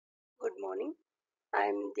morning. I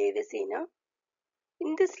am Devasena.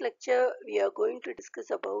 In this lecture, we are going to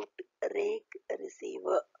discuss about RAKE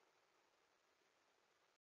Receiver.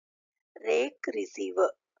 RAKE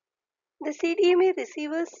Receiver. The CDMA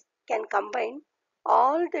receivers can combine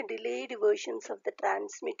all the delayed versions of the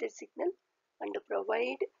transmitted signal and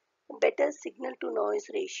provide better signal to noise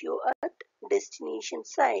ratio at destination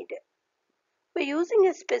side. By using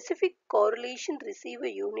a specific correlation receiver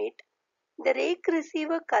unit, the RAKE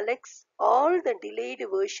receiver collects all the delayed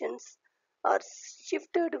versions or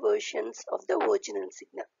shifted versions of the original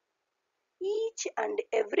signal. Each and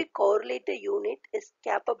every correlator unit is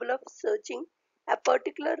capable of searching a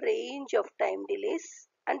particular range of time delays,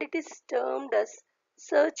 and it is termed as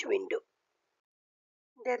search window.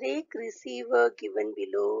 The RAKE receiver given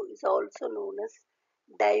below is also known as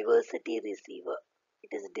diversity receiver.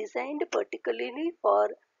 It is designed particularly for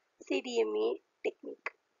CDMA technique.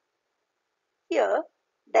 Here,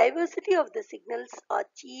 diversity of the signals are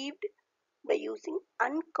achieved by using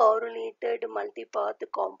uncorrelated multipath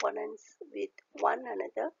components with one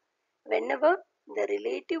another whenever the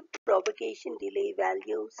relative propagation delay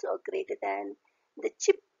values are greater than the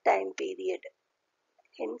chip time period.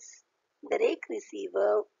 Hence, the RAKE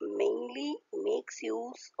receiver mainly makes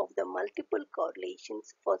use of the multiple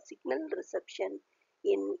correlations for signal reception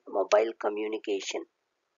in mobile communication.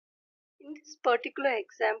 In this particular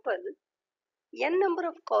example, n number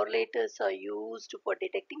of correlators are used for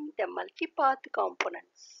detecting the multipath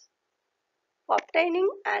components. For obtaining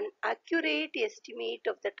an accurate estimate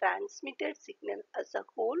of the transmitted signal as a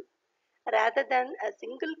whole rather than a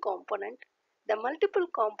single component, the multiple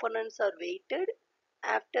components are weighted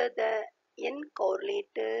after the n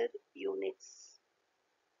correlator units.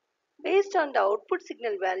 Based on the output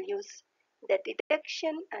signal values, the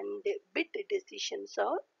detection and bit decisions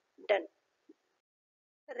are done.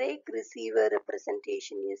 RAKE receiver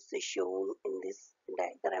representation is shown in this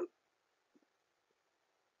diagram.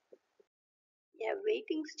 A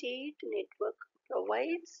waiting state network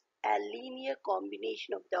provides a linear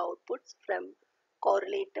combination of the outputs from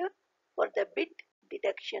correlator for the bit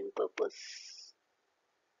detection purpose.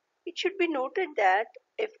 It should be noted that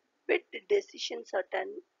if bit decisions are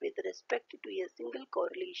done with respect to a single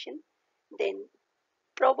correlation, then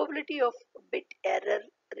probability of bit error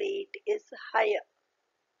rate is higher.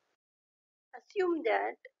 Assume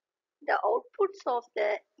that the outputs of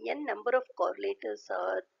the n number of correlators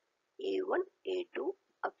are A1, A2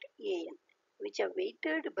 up to AN, which are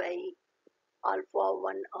weighted by alpha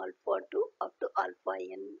 1, alpha 2 up to alpha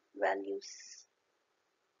n values.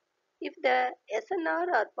 If the SNR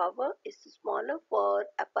or power is smaller for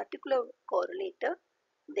a particular correlator,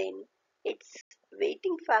 then its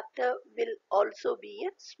weighting factor will also be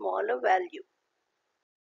a smaller value.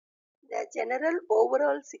 The general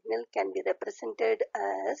overall signal can be represented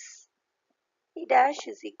as E dash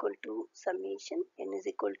is equal to summation n is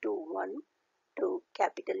equal to 1 to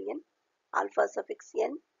capital N alpha suffix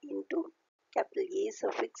n into capital A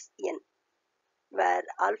suffix n, where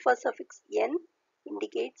alpha suffix n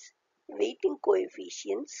indicates weighting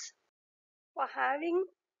coefficients. For having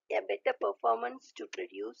a better performance to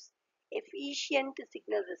produce efficient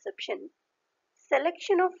signal reception,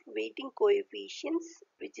 selection of weighting coefficients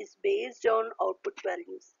which is based on output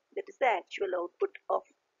values, that is the actual output of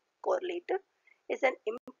correlator, is an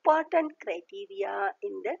important criteria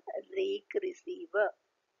in the RAKE receiver.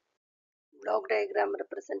 Block diagram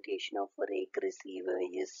representation of a RAKE receiver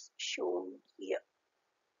is shown here.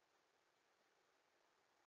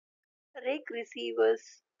 RAKE receivers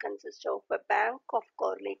consist of a bank of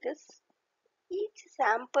correlators, each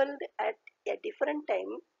sampled at a different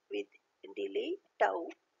time with delay tau,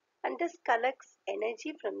 and thus collects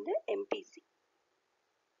energy from the MPC.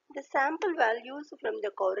 The sample values from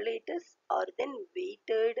the correlators are then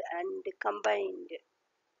weighted and combined.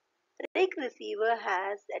 RAKE receiver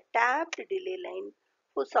has a tapped delay line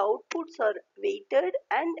whose outputs are weighted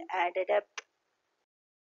and added up.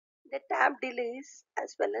 The tap delays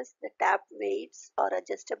as well as the tap weights are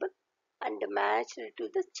adjustable and matched to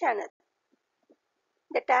the channel.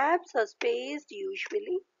 The taps are spaced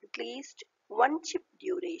usually at least one chip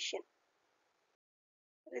duration.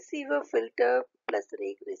 Receiver filter plus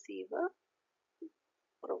RAKE receiver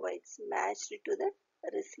provides matched to the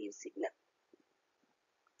receive signal,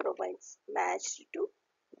 provides matched to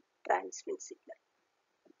transmit signal.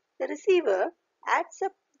 The receiver adds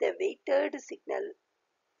up the weighted signal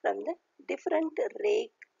from the different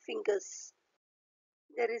RAKE fingers.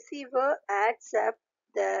 The receiver adds up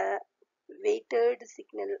the weighted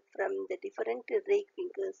signal from the different RAKE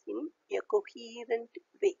fingers in a coherent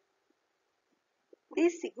way.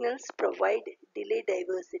 These signals provide delay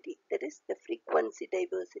diversity, that is the frequency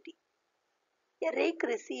diversity. A RAKE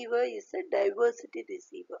receiver is a diversity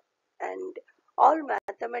receiver, and all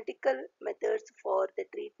mathematical methods for the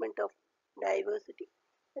treatment of diversity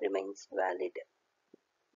remains valid.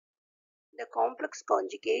 The complex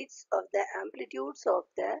conjugates of the amplitudes of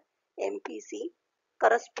the MPC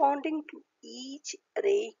corresponding to each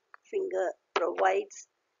rake finger provides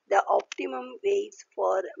the optimum weights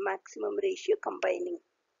for maximum ratio combining.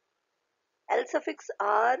 L suffix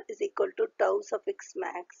R is equal to tau suffix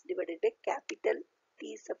max divided by capital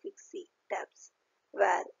T suffix C taps,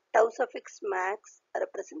 where tau suffix max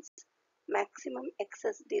represents maximum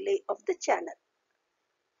excess delay of the channel.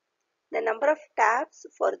 The number of taps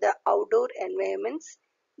for the outdoor environments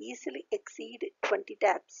easily exceed 20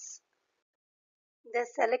 taps. The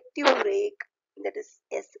selective rake, that is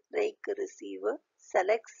S-rake receiver,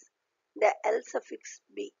 selects the L suffix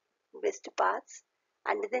B best paths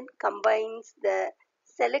and then combines the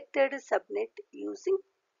selected subnet using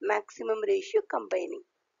maximum ratio combining.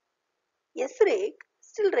 S-rake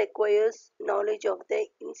still requires knowledge of the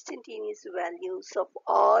instantaneous values of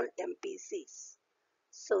all MPCs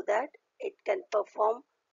so that it can perform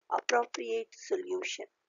appropriate solution.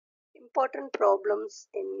 Important problems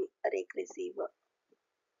in RAKE receiver.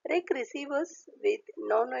 RAKE receivers with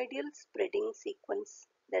non-ideal spreading sequence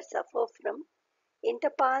that suffer from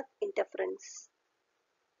interpath interference.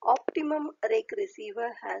 Optimum RAKE receiver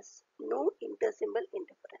has no intersymbol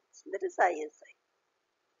interference, that is ISI.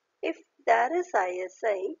 If there is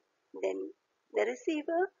ISI, then the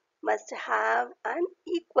receiver must have an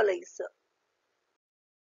equalizer.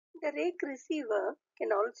 The RAKE receiver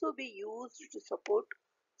can also be used to support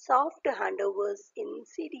soft handovers in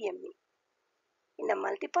CDMA. In a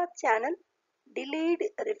multipath channel, delayed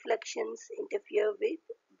reflections interfere with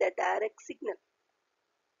the direct signal.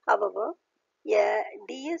 However, a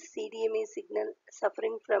DS-CDMA signal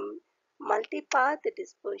suffering from multipath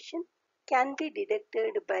dispersion can be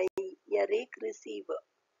detected by a RAKE receiver.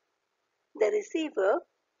 The receiver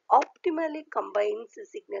optimally combines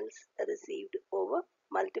signals received over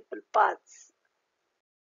multiple paths.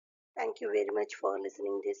 Thank you very much for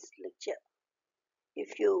listening this lecture.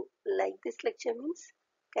 If you like this lecture means,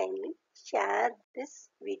 kindly share this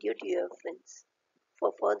video to your friends.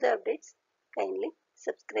 For further updates, kindly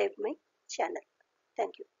subscribe my channel.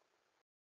 Thank you.